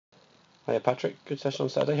Hiya Patrick, good session on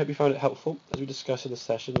Saturday. Hope you found it helpful. As we discussed in the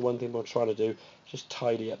session, the one thing we're trying to do is just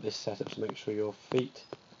tidy up this setup to make sure your feet,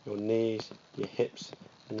 your knees, your hips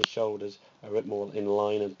and your shoulders are a bit more in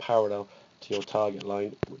line and parallel to your target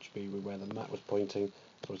line, which would be where the mat was pointing,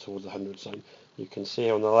 sort of towards the 100 sign. You can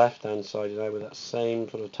see on the left hand side, with that same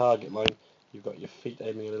sort of target line, you've got your feet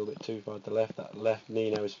aiming a little bit too far to the left. That left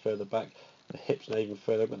knee now is further back, the hips now even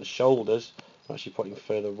further, but the shoulders are actually pointing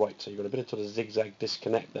further right. So you've got a bit of sort of zigzag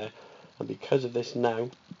disconnect there. And because of this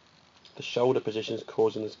now, the shoulder position is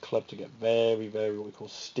causing this club to get very, very what we call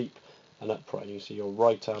steep and upright. And you can see your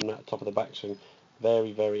right arm now at the top of the backswing,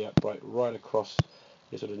 very, very upright, right across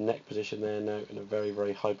your sort of neck position there now in a very,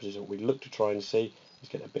 very high position. What we look to try and see is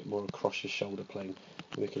get a bit more across your shoulder plane.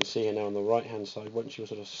 And we can see here now on the right hand side, once you're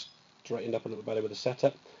sort of straightened up a little better with the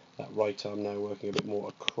setup, that right arm now working a bit more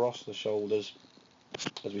across the shoulders,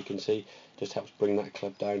 as we can see, just helps bring that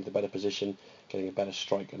club down to the better position, getting a better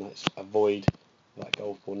strike, and that's avoid that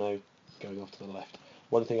golf ball now going off to the left.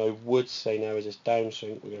 One thing I would say now is this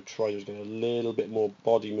downswing, we're going to try just getting a little bit more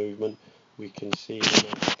body movement. We can see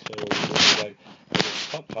the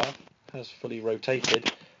top half has fully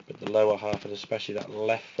rotated, but the lower half, and especially that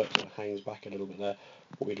left foot, sort of hangs back a little bit there.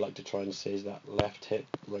 What we'd like to try and see is that left hip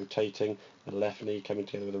rotating, the left knee coming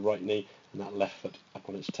together with the right knee, and that left foot up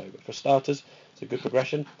on its toe. But for starters, it's a good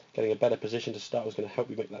progression. Getting a better position to start is going to help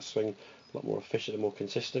you make that swing a lot more efficient and more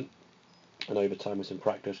consistent. And over time with some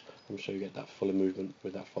practice, I'm sure you get that fuller movement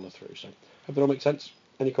with that follow through. So hope it all makes sense.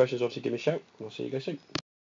 Any questions, obviously give me a shout, and I'll see you guys soon.